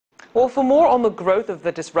Well, for more on the growth of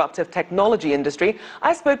the disruptive technology industry,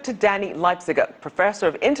 I spoke to Danny Leipziger, Professor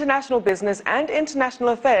of International Business and International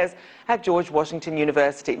Affairs at George Washington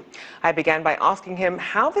University. I began by asking him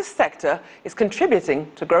how this sector is contributing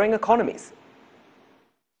to growing economies.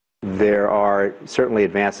 There are certainly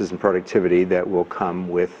advances in productivity that will come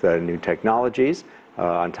with new technologies,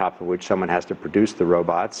 on top of which someone has to produce the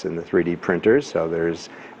robots and the 3D printers, so there's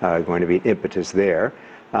going to be an impetus there.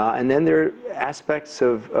 And then there are aspects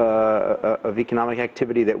of economic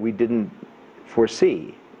activity that we didn't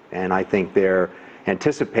foresee. And I think they're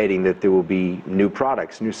anticipating that there will be new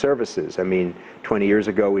products, new services. I mean, 20 years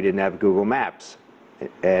ago we didn't have Google Maps,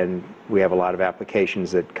 and we have a lot of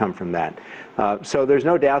applications that come from that. So there's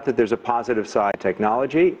no doubt that there's a positive side to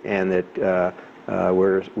technology, and that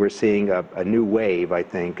we're seeing a new wave, I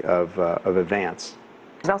think, of advance.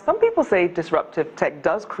 Now, some people say disruptive tech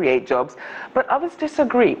does create jobs, but others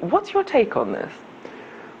disagree. What's your take on this?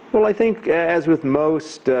 Well, I think, as with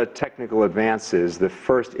most technical advances, the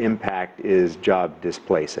first impact is job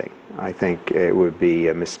displacing. I think it would be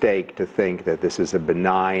a mistake to think that this is a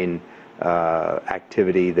benign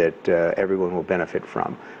activity that everyone will benefit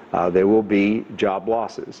from. There will be job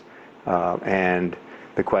losses, and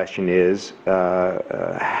the question is,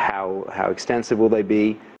 how extensive will they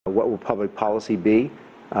be? What will public policy be?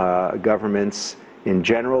 Governments in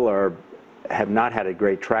general have not had a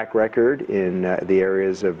great track record in the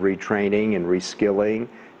areas of retraining and reskilling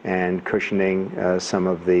and cushioning some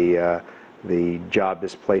of the job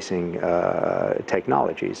displacing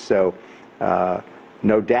technologies. So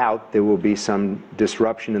no doubt there will be some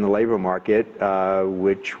disruption in the labor market,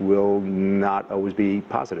 which will not always be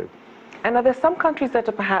positive. And are there some countries that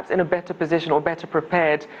are perhaps in a better position or better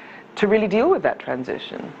prepared to really deal with that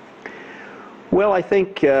transition? Well, I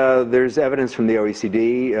think there's evidence from the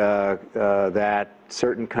OECD that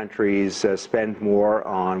certain countries spend more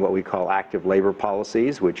on what we call active labor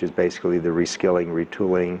policies, which is basically the reskilling,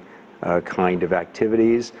 retooling kind of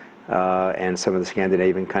activities. And some of the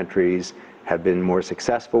Scandinavian countries have been more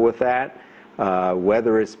successful with that,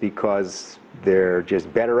 whether it's because they're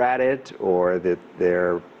just better at it, or that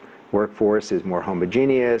their workforce is more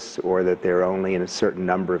homogeneous, or that they're only in a certain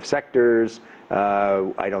number of sectors.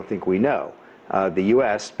 I don't think we know. The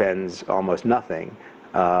U.S. spends almost nothing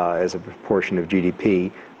as a proportion of GDP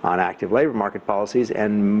on active labor market policies,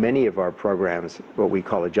 and many of our programs, what we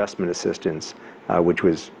call adjustment assistance, which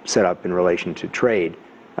was set up in relation to trade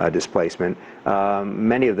displacement,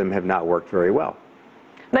 many of them have not worked very well.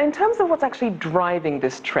 Now, in terms of what's actually driving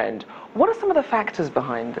this trend, what are some of the factors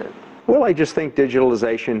behind it? Well, I just think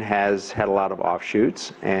digitalization has had a lot of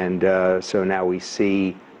offshoots, and so now we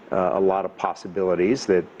see a lot of possibilities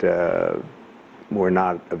that were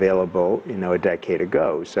not available, a decade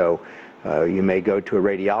ago. So you may go to a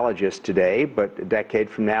radiologist today, but a decade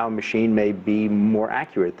from now, a machine may be more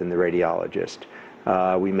accurate than the radiologist.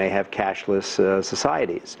 We may have cashless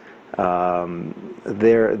societies.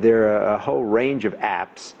 There are a whole range of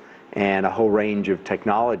apps and a whole range of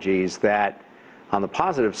technologies that, on the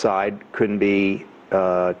positive side, can be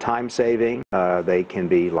time-saving, they can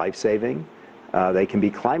be life-saving, they can be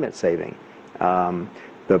climate-saving.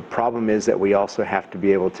 The problem is that we also have to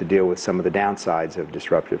be able to deal with some of the downsides of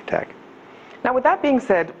disruptive tech. Now, with that being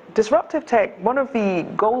said, disruptive tech, one of the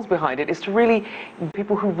goals behind it is to really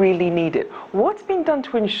people who really need it. What's being done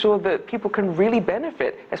to ensure that people can really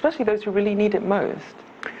benefit, especially those who really need it most?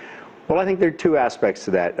 Well, I think there are two aspects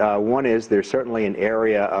to that. One is there's certainly an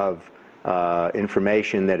area of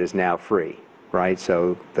information that is now free, right?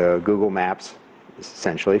 So the Google Maps is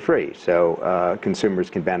essentially free, so consumers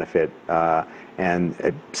can benefit,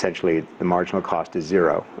 and essentially the marginal cost is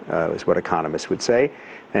zero, is what economists would say,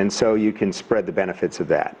 and so you can spread the benefits of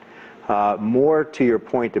that. More to your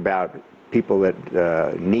point about people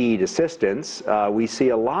that need assistance, we see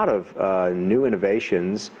a lot of new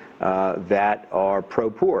innovations that are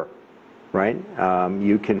pro-poor, right?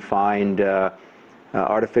 You can find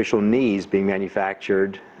artificial knees being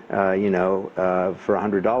manufactured, for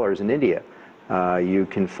 $100 in India. You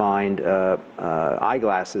can find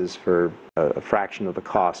eyeglasses for a fraction of the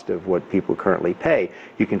cost of what people currently pay.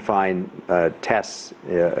 You can find tests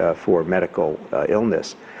for medical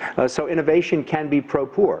illness. So innovation can be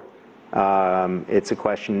pro-poor. It's a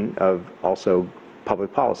question of also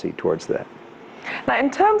public policy towards that. Now, in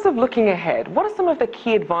terms of looking ahead, what are some of the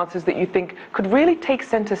key advances that you think could really take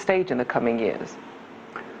center stage in the coming years?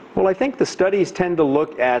 Well, I think the studies tend to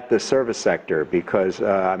look at the service sector because,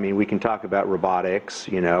 we can talk about robotics,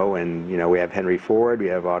 and, we have Henry Ford, we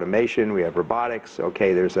have automation, we have robotics.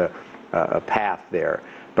 Okay, there's a path there.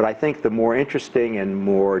 But I think the more interesting and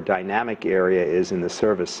more dynamic area is in the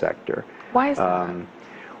service sector. Why is that?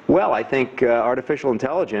 Well, I think artificial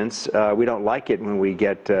intelligence, we don't like it when we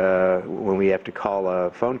get when we have to call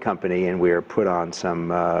a phone company and we're put on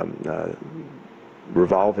some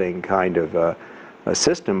revolving kind of a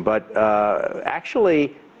system. But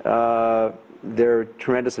actually, there are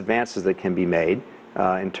tremendous advances that can be made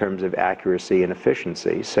in terms of accuracy and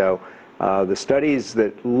efficiency. So the studies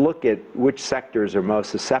that look at which sectors are most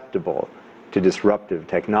susceptible to disruptive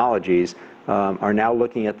technologies are now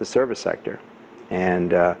looking at the service sector.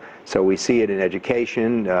 And so we see it in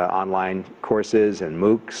education, online courses and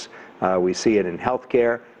MOOCs. We see it in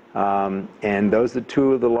healthcare. And those are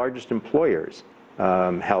two of the largest employers,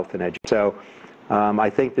 health and education. So I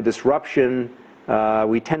think the disruption,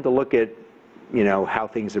 we tend to look at, how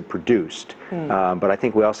things are produced. But I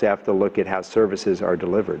think we also have to look at how services are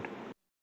delivered.